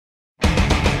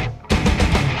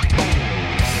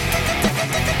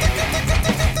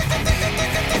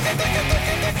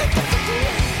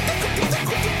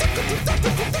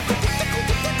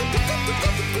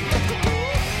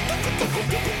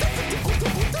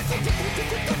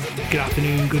Good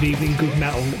afternoon, good evening, good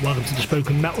metal. Welcome to the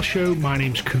Spoken Metal Show. My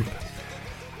name's Coop.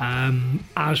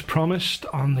 As promised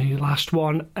on the last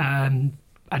one,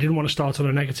 I didn't want to start on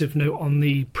a negative note on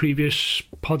the previous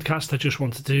podcast. I just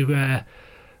wanted to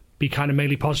be kind of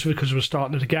mainly positive because we're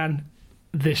starting it again.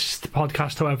 This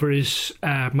podcast, however, is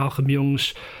Malcolm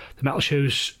Young's, the Metal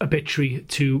Show's obituary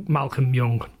to Malcolm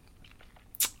Young.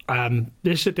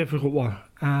 This is a difficult one,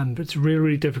 and it's really,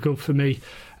 really difficult for me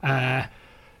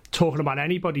talking about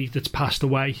anybody that's passed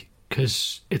away,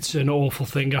 because it's an awful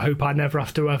thing. I hope I never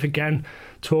have to ever again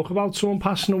talk about someone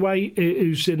passing away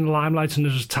who's in the limelight and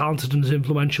as talented and as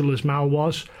influential as Mal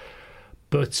was.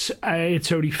 But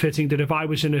it's only fitting that if I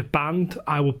was in a band,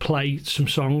 I would play some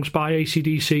songs by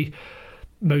AC/DC.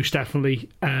 Most definitely.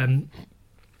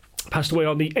 Passed away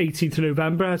on the 18th of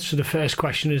November. So the first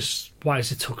question is, why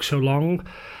has it took so long?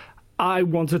 I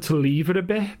wanted to leave it a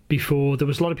bit before. There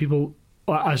was a lot of people,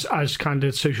 as kind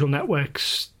of social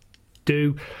networks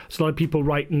do, there's a lot of people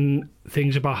writing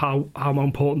things about how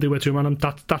important they were to him, and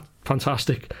that's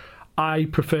fantastic. I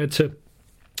preferred to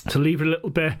leave it a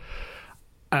little bit,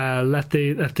 let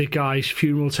the guy's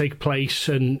funeral take place,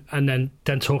 and then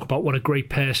talk about what a great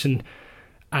person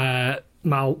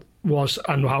Mal was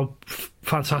and how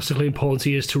fantastically important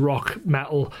he is to rock,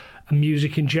 metal, and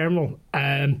music in general.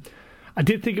 I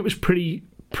did think it was pretty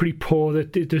poor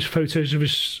that there's photos of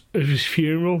his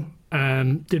funeral.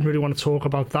 Didn't really want to talk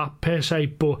about that per se,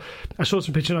 but I saw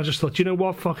some pictures and I just thought, you know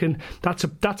what, fucking that's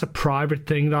a private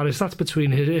thing. That's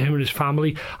between him and his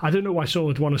family. I don't know why someone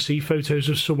would want to see photos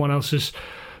of someone else's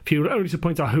funeral, only to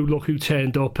point out who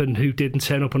turned up and who didn't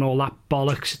turn up and all that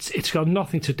bollocks. It's got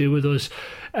nothing to do with us.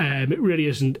 It really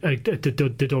isn't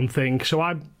the done thing. So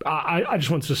I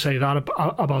just wanted to say that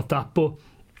about that. But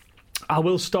I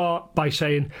will start by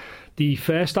saying the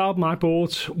first album I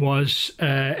bought was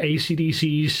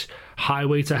AC/DC's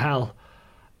Highway to Hell.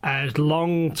 A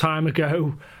long time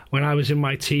ago when I was in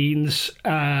my teens.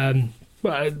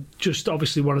 Just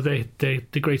obviously one of the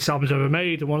greatest albums ever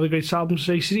made, and one of the greatest albums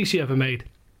AC/DC ever made.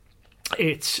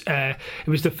 It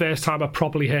was the first time I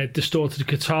properly heard distorted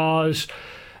guitars,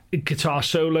 guitar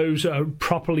solos,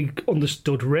 properly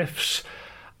understood riffs.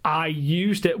 I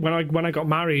used it when I got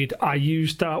married. I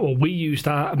used that, or we used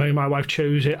that. Me and my wife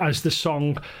chose it as the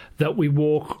song that we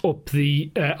walk up the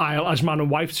aisle as man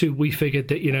and wife to. We figured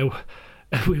that, you know,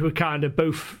 we were kind of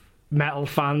both metal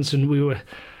fans, and we were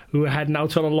heading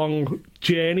out on a long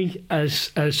journey,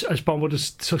 as Scott would have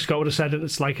said it. It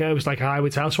was like a highway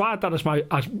to hell. So I had that as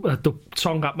the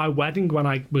song at my wedding when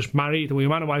I was married, and we were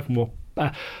man and wife and walked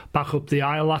back up the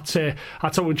aisle. That's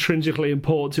how intrinsically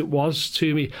important it was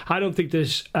to me. I don't think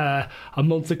there's a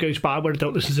month that goes by where I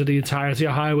don't listen to the entirety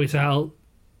of Highway to Hell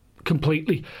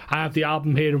completely. I have the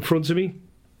album here in front of me.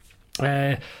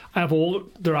 I have all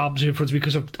their albums in front of me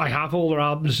because I have all their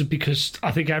albums, because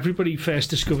I think everybody first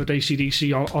discovered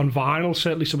AC/DC on vinyl,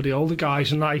 certainly some of the older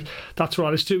guys, and that's what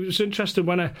I listened to. It was interesting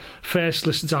when I first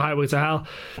listened to Highway to Hell.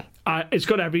 It's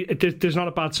got there's not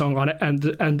a bad song on it, and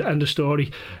the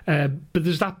story, but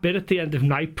there's that bit at the end of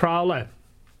Night Prowler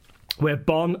where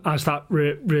Bon has that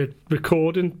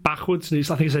recording backwards, and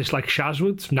I think it's like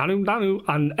Shazwood, Nanu,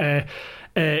 and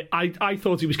I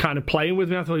thought he was kind of playing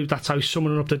with me. I thought that's how he's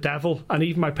summoning up the devil, and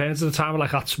even my parents at the time were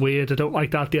like, that's weird, I don't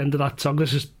like that at the end of that song.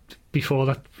 This is before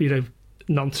that, you know,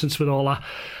 nonsense with all that,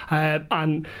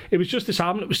 and it was just this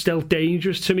album that was still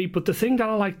dangerous to me. But the thing that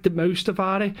I liked the most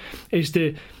about it is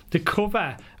the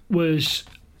cover was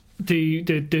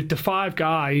the five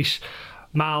guys,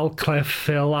 Mal, Cliff,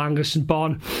 Phil, Angus and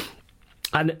Bon,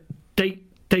 and they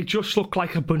just looked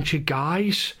like a bunch of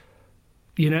guys,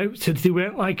 you know. So they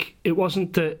weren't like, it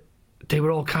wasn't that they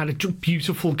were all kind of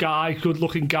beautiful guys, good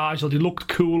looking guys, or they looked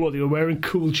cool, or they were wearing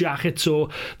cool jackets, or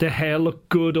their hair looked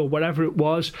good, or whatever it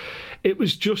was. It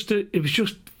was just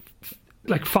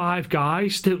like five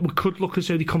guys that could look as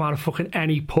though they come out of fucking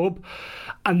any pub,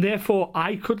 and therefore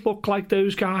I could look like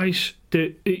those guys.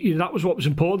 That was what was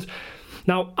important.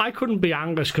 Now, I couldn't be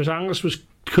Angus, because Angus was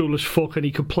cool as fuck and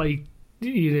he could play,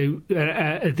 you know,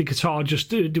 the guitar.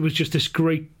 There was just this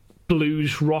great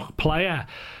blues rock player.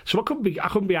 So I couldn't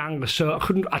be Angus. So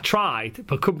I tried,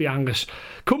 but couldn't be Angus.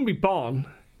 Couldn't be Bon,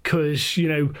 because, you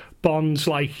know, Bon's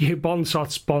like Bon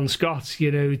Scott,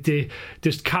 you know,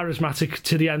 just charismatic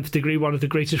to the nth degree, one of the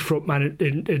greatest frontmen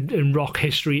in rock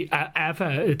history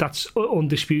ever. That's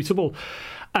undisputable.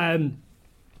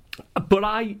 But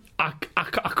I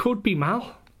could be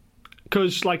Mal,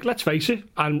 because, like, let's face it,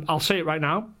 and I'll say it right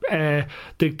now,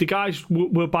 the guys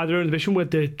were, by their own admission, were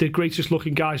the greatest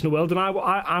looking guys in the world, and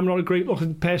I'm not a great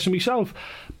looking person myself,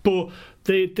 but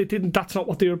they didn't. That's not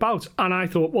what they were about. And I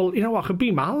thought, well, you know, I could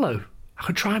be Mal though. I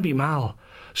could try and be Mal.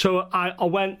 So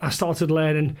I started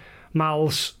learning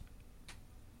Mal's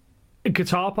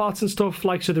guitar parts and stuff,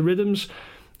 like, so the rhythms,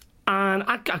 and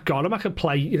I got them. I could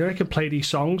play, I could play these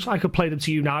songs. I could play them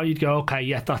to you now. You'd go, okay,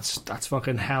 yeah, that's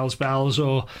fucking Hell's Bells,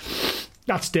 or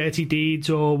that's Dirty Deeds,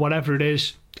 or whatever it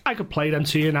is. I could play them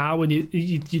to you now, and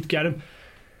you'd get them.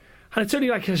 And it's only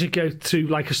like as I go to,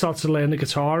 like, I started to learn the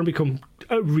guitar and become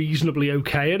reasonably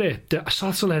okay at it, that I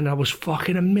started to learn I was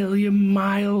fucking a million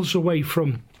miles away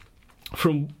from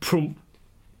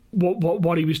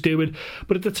what he was doing.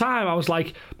 But at the time I was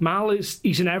like,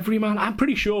 he's an everyman. I'm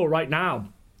pretty sure right now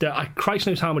that Christ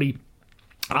knows how many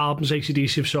albums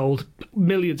AC/DC have sold,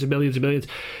 millions and millions and millions.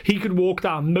 He could walk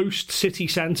down most city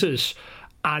centres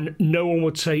and no one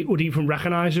would even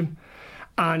recognise him.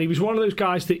 And he was one of those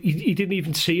guys that he didn't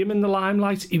even see him in the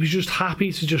limelight. He was just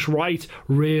happy to just write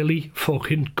really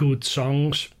fucking good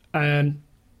songs.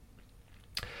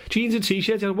 Jeans and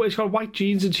t-shirts. He's got white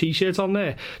jeans and t-shirts on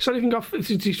there. He's not even got.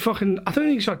 He's fucking. I don't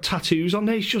think he's got tattoos on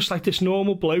there. He's just like this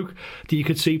normal bloke that you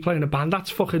could see playing a band.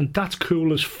 That's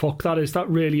cool as fuck. That is. That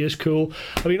really is cool.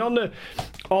 I mean, on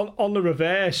the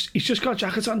reverse, he's just got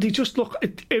jackets on. They just look.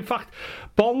 In fact,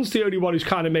 Bond's the only one who's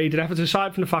kind of made an effort,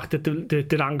 aside from the fact that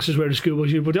the Angus is wearing a schoolboy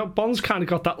shoe. But Bond's kind of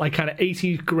got that like kind of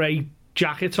 80s grey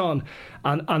jacket on,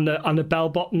 and the bell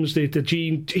bottoms, the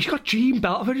jean. He's got jean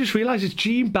belt. I just realised it's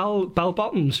jean bell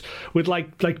bottoms with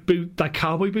like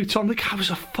cowboy boots on. The guy was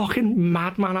a fucking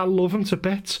madman. I love him to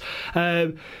bits.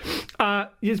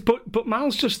 Yes, but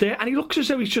Mal's just there, and he looks as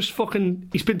though he's just fucking.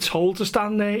 He's been told to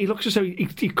stand there. He looks as though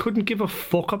he couldn't give a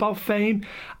fuck about fame,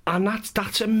 and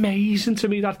that's amazing to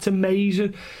me. That's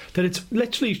amazing that it's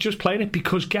literally he's just playing it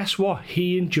because guess what?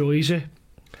 He enjoys it.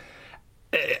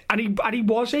 And he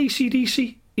was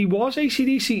AC/DC. He was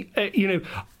AC/DC.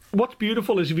 What's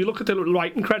beautiful is if you look at the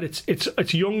writing credits,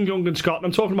 it's Young and Scott. And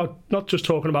I'm talking about not just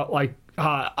talking about like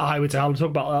Highway to Hell. I'm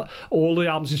talking about all the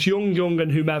albums. It's Young and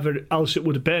whomever else it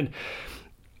would have been.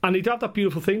 And he'd have that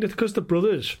beautiful thing that because the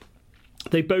brothers,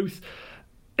 they both.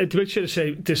 Which is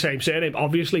the same surname,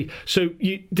 obviously. So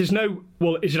there's no,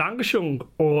 well, is it Angus Young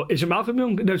or is it Malcolm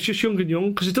Young? No, it's just Young and Young,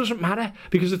 because it doesn't matter,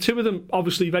 because the two of them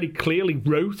obviously very clearly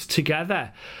wrote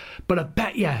together. But I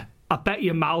bet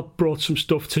you Mal brought some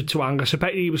stuff to Angus. I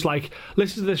bet you he was like,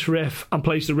 listen to this riff, and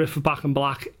plays the riff of Back in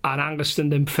Black, and Angus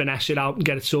and then finesse it out and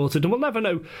get it sorted. And we'll never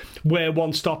know where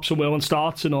one stops and where one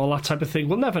starts and all that type of thing.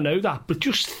 We'll never know that. But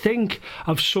just think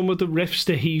of some of the riffs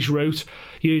that he's wrote.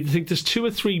 You think there's 2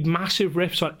 or 3 massive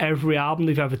riffs on every album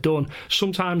they've ever done,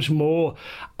 sometimes more,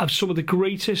 of some of the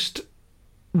greatest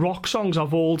rock songs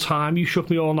of all time. You Shook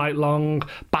Me All Night Long,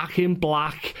 Back in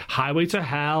Black, Highway to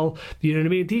Hell, you know what I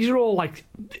mean? These are all like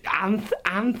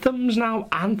anthems now,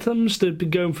 anthems that have been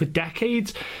going for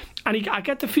decades. And I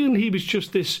get the feeling he was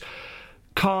just this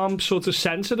calm sort of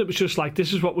censor that was just like,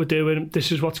 this is what we're doing,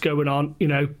 this is what's going on.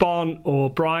 Bon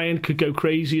or Brian could go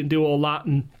crazy and do all that,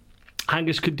 and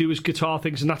Angus could do his guitar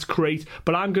things, and that's great,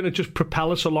 but I'm going to just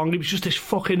propel us along. He was just this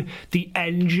fucking the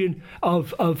engine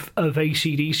of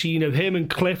AC/DC. Him and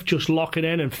Cliff just locking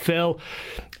in, and Phil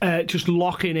just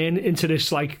locking in into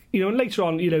this, like, and later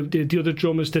on, the other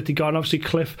drummers that they got, and obviously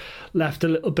Cliff left a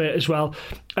little bit as well.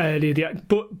 But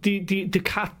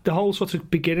the whole sort of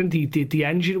beginning, the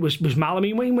engine was Mal. I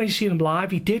mean, when you see him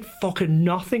live, he did fucking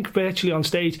nothing virtually on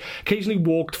stage. Occasionally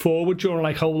walked forward during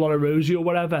like Whole Lot of Rosie or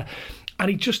whatever. And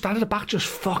he just started at the back, just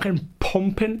fucking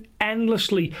pumping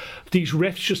endlessly these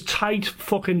riffs, just tight,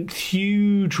 fucking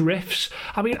huge riffs.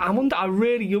 I mean,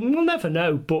 we'll never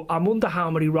know, but I wonder how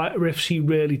many riffs he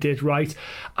really did write,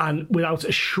 and without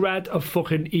a shred of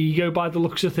fucking ego by the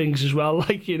looks of things as well.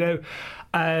 Like,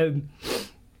 And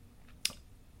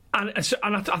I just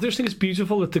think it's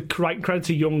beautiful that the writing credit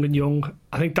to Young and Young.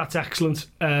 I think that's excellent,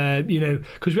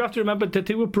 because we have to remember that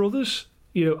they were brothers.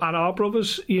 And our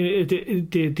brothers,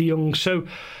 the Young. So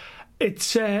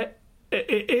it's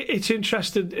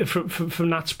interesting from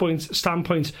that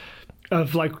standpoint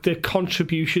of like the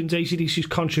contributions, AC/DC's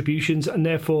contributions, and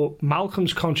therefore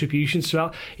Malcolm's contributions as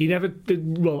well. He never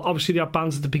did, well, obviously they had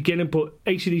bands at the beginning, but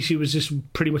AC/DC was just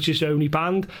pretty much his only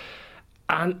band.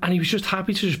 And he was just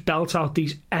happy to just belt out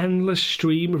these endless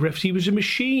stream of riffs. He was a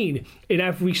machine in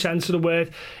every sense of the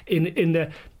word.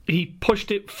 He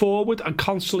pushed it forward and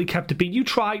constantly kept a beat. You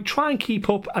try and keep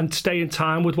up and stay in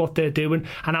time with what they're doing,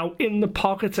 and how in the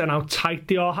pocket and how tight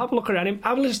they are. Have a look at him.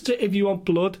 Have a listen to If You Want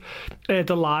Blood,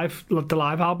 the live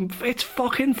album. It's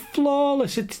fucking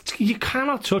flawless. You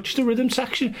cannot touch the rhythm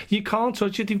section. You can't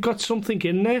touch it. You've got something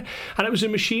in there, and it was a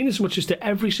machine as much as to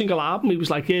every single album. He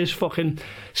was like, here's fucking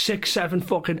 6-7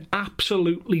 fucking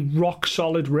absolutely rock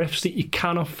solid riffs that you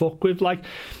cannot fuck with. Like,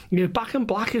 Back in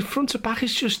Black, front to back,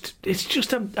 it's just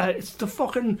a it's the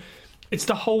fucking. It's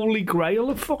the holy grail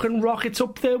of fucking rock. It's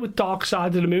up there with Dark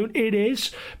Side of the Moon. It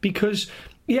is, because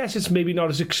yes, it's maybe not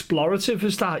as explorative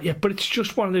as that, yeah, but it's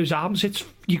just one of those albums. It's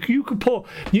you can put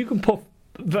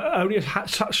only a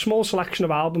small selection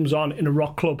of albums on in a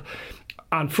rock club,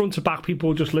 and front to back people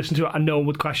would just listen to it and no one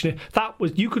would question it. That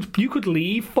was you could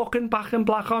leave fucking Back in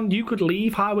Black on, you could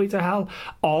leave Highway to Hell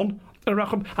on a rock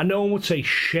club, and no one would say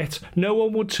shit. No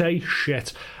one would say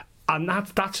shit, and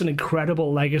that's an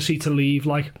incredible legacy to leave.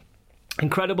 Like.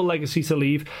 Incredible legacy to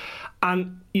leave.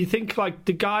 And you think, like,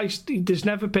 the guys, there's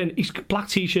never been, he's black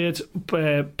t-shirts,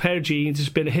 pair of jeans has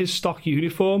been his stock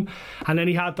uniform, and then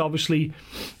he had that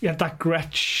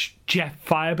Gretsch Jet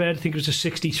Firebird, I think it was a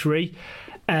 63,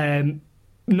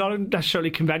 not necessarily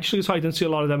conventional, so I didn't see a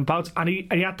lot of them about, and he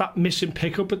had that missing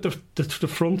pickup at the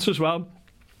front as well,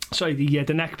 sorry,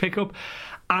 the neck pickup.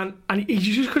 And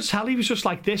you just could tell he was just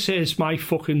like, this is my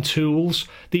fucking tools.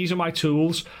 These are my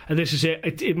tools. And this is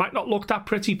it. It might not look that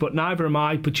pretty, but neither am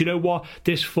I. But you know what?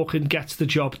 This fucking gets the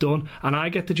job done. And I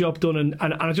get the job done.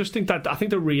 And I just think that, I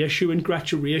think they're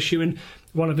reissuing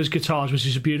one of his guitars, which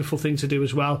is a beautiful thing to do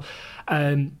as well.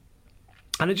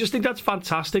 And I just think that's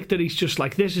fantastic that he's just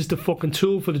like, this is the fucking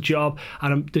tool for the job,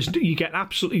 and you get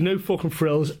absolutely no fucking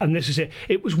frills, and this is it.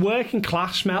 It was working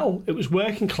class metal. It was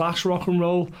working class rock and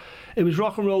roll. It was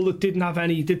rock and roll that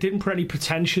didn't put any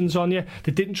pretensions on you.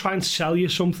 They didn't try and sell you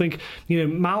something. You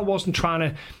know, Mal wasn't trying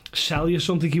to sell you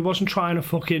something. He wasn't trying to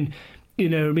fucking, you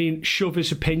know what I mean, shove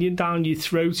his opinion down your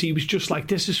throat. He was just like,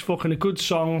 this is fucking a good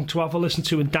song to have a listen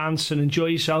to and dance and enjoy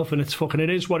yourself, and it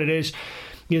is what it is.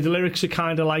 You know, the lyrics are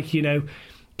kind of like, you know,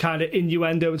 kind of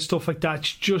innuendo and stuff like that.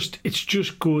 It's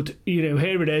just good. You know,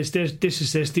 here it is.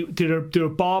 They're a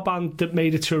bar band that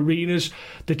made it to arenas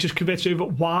that just converts over.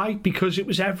 Why? Because it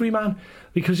was Everyman.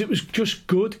 Because it was just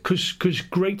good. Because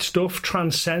great stuff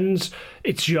transcends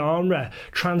its genre,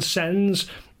 transcends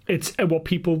it's what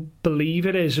people believe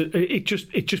it is. It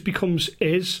just becomes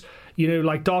is. You know,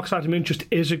 like Dark Side of the Moon just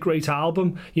is a great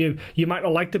album. You might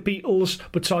not like the Beatles,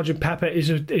 but Sgt. Pepper is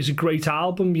a great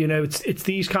album. You know, it's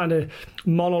these kind of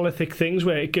monolithic things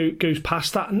where it goes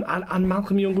past that. And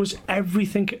Malcolm Young was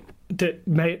everything that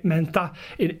meant that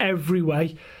in every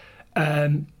way.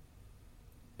 And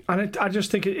I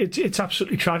just think it's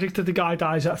absolutely tragic that the guy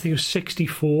dies at, I think he was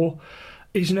 64.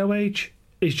 Is no age.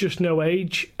 Is just no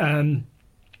age.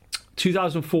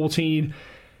 2014.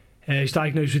 He's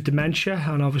diagnosed with dementia,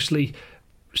 and obviously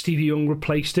Stevie Young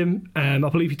replaced him. I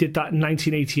believe he did that in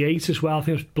 1988 as well. I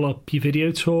think it was Blow Up Your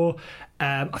Video Tour.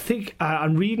 I think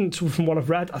I'm reading from what I've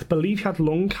read, I believe he had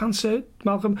lung cancer,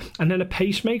 Malcolm, and then a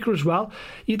pacemaker as well.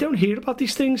 You don't hear about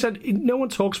these things, and no one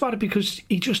talks about it because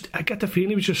I get the feeling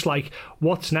he was just like,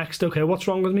 what's next? Okay, what's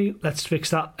wrong with me? Let's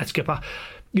fix that. Let's get back.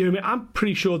 You know what I mean? I'm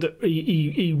pretty sure that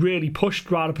he really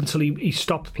pushed right up until he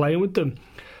stopped playing with them.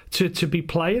 To be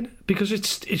playing, because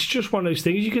it's just one of those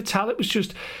things. You could tell it was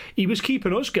just, he was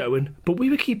keeping us going, but we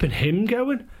were keeping him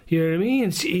going. You know what I mean?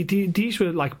 And these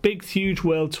were like big, huge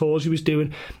world tours he was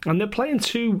doing, and they're playing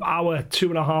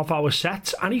 2.5 hour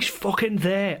sets, and he's fucking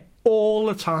there all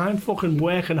the time, fucking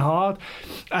working hard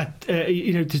at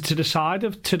to the side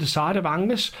of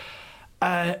Angus.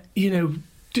 You know,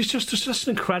 there's just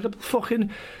an incredible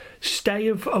fucking stay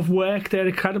of work there,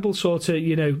 incredible sort of,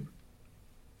 you know,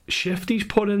 shift he's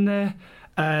put in there.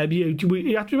 You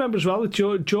have to remember as well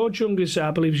that George Young is,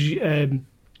 I believe,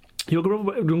 younger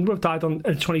brother died on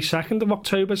the 22nd of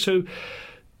October. So,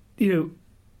 you know,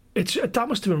 that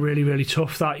must have been really, really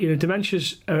tough. That, you know,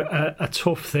 dementia's a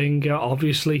tough thing.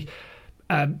 Obviously,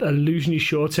 losing your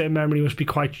short-term memory must be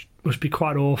quite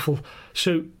awful.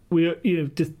 So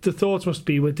the thoughts must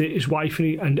be with his wife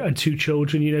and two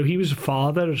children. You know, he was a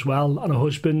father as well, and a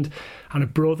hugusband and a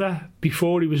brother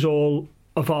before he was all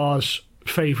of ours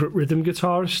favourite rhythm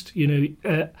guitarist, you know,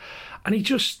 and he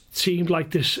just seemed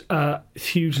like this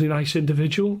hugely nice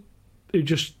individual who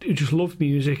just loved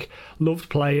music, loved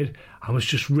playing, and was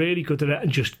just really good at it,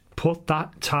 and just put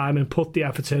that time and put the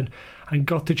effort in and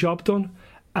got the job done.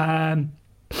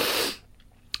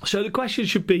 So the question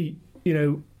should be, you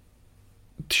know,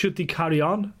 should they carry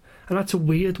on? And that's a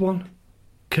weird one,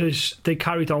 because they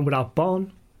carried on without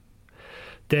Bon.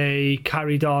 They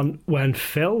carried on when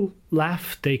Phil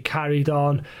left. They carried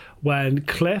on when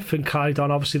Cliff, and carried on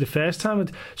obviously the first time.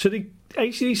 So the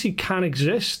AC/DC can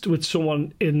exist with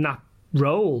someone in that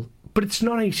role, but it's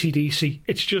not AC/DC.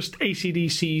 It's just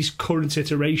AC/DC's current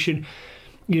iteration.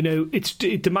 You know, it's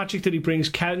the magic that he brings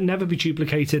can never be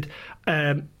duplicated.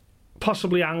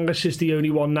 Possibly Angus is the only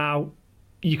one now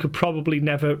you could probably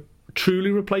never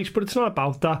truly replaced, but it's not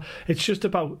about that. It's just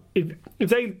about if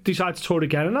they decide to tour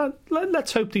again, and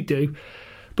let's hope they do.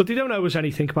 But they don't owe us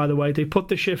anything, by the way. They put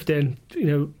the shift in.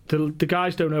 The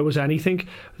guys don't owe us anything.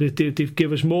 They've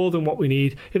given us more than what we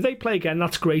need. If they play again,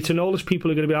 that's great. And all those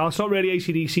people are going to be, it's not really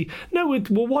AC/DC. No,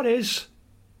 well, what is?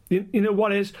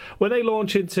 What is? When they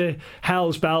launch into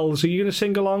Hell's Bells, are you going to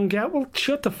sing along? Yeah, well,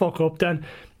 shut the fuck up then.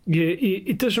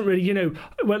 It doesn't really,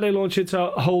 when they launch into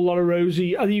A Whole Lot of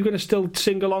Rosie, are you going to still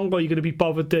sing along, or are you going to be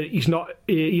bothered that he's not,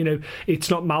 it's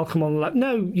not Malcolm on the left?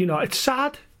 No, it's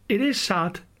sad. It is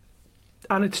sad.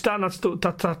 And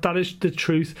that is the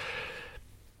truth.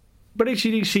 But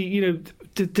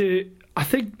AC/DC, I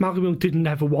think Malcolm Young didn't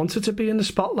ever want it to be in the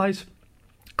spotlight.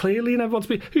 Clearly, he never wants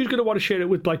to be. Who's going to want to share it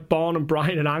with like Barn and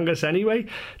Brian and Angus anyway?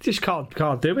 Just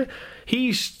can't do it.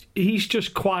 He's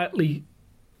just quietly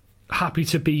happy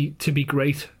to be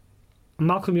great.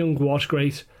 Malcolm Young was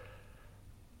great.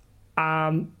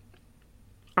 And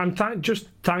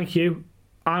thank you.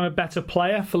 I'm a better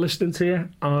player for listening to you.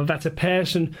 I'm a better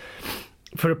person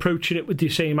for approaching it with the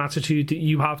same attitude that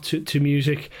you have to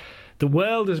music. The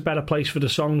world is a better place for the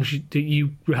songs that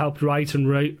you helped write and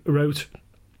wrote.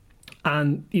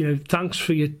 And thanks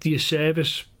for your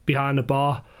service behind the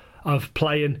bar of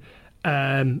playing,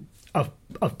 of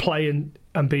playing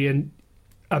and being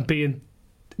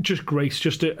just great,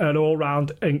 just an all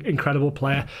round incredible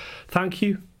player. Thank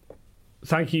you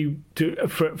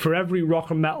for every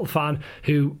rock and metal fan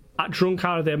who, drunk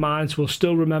out of their minds, will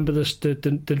still remember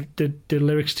the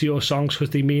lyrics to your songs,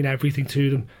 because they mean everything to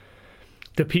them.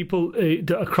 The people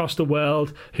across the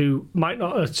world who might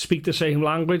not speak the same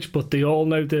language, but they all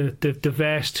know the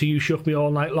verse to "You Shook Me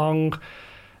All Night Long."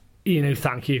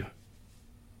 Thank you.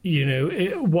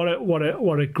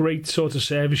 What a great sort of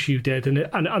service you did, and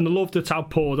the love that's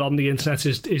outpoured on the internet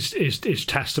is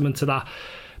testament to that.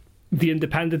 The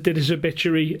Independent did his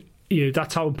obituary.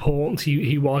 That's how important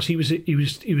he was. He was an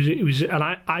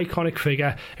iconic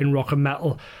figure in rock and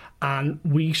metal, and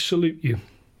we salute you.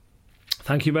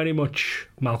 Thank you very much,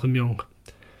 Malcolm Young.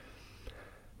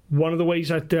 One of the ways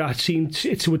it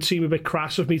would seem a bit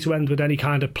crass of me to end with any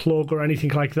kind of plug or anything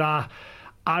like that,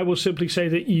 I will simply say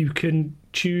that you can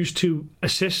choose to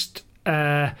assist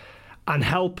and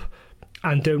help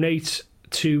and donate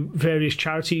to various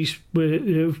charities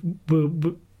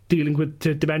dealing with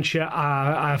dementia.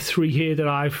 I have three here that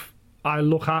I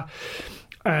look at,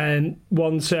 and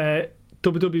one's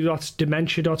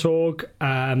www.dementia.org,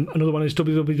 another one is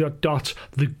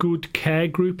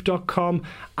www.thegoodcaregroup.com,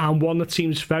 and one that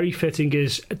seems very fitting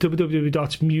is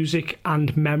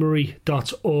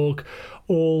www.musicandmemory.org,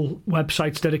 all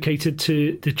websites dedicated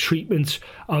to the treatment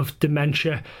of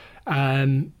dementia.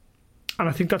 And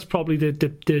I think that's probably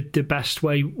the best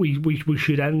way we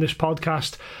should end this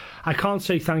podcast. I can't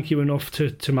say thank you enough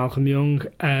to Malcolm Young,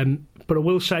 but I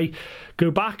will say,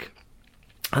 go back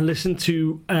and listen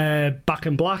to Back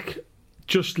in Black.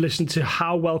 Just listen to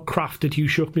how well crafted You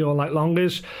Shook Me All Night Long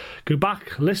is. Go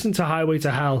back, listen to Highway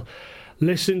to Hell.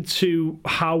 Listen to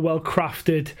how well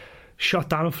crafted Shot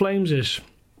Down in Flames is.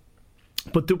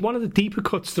 But one of the deeper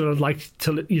cuts that I'd like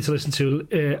you to listen to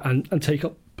and take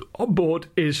on board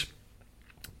is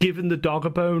Giving the Dog a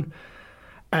Bone.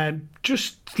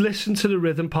 Just listen to the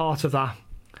rhythm part of that.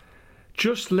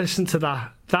 Just listen to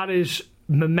that. That is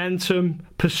momentum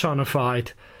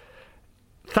personified.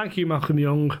 Thank you, Malcolm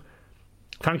Young.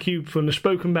 Thank you from the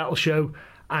Spoken Metal Show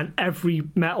and every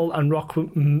metal and rock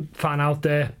fan out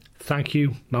there. Thank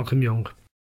you, Malcolm Young.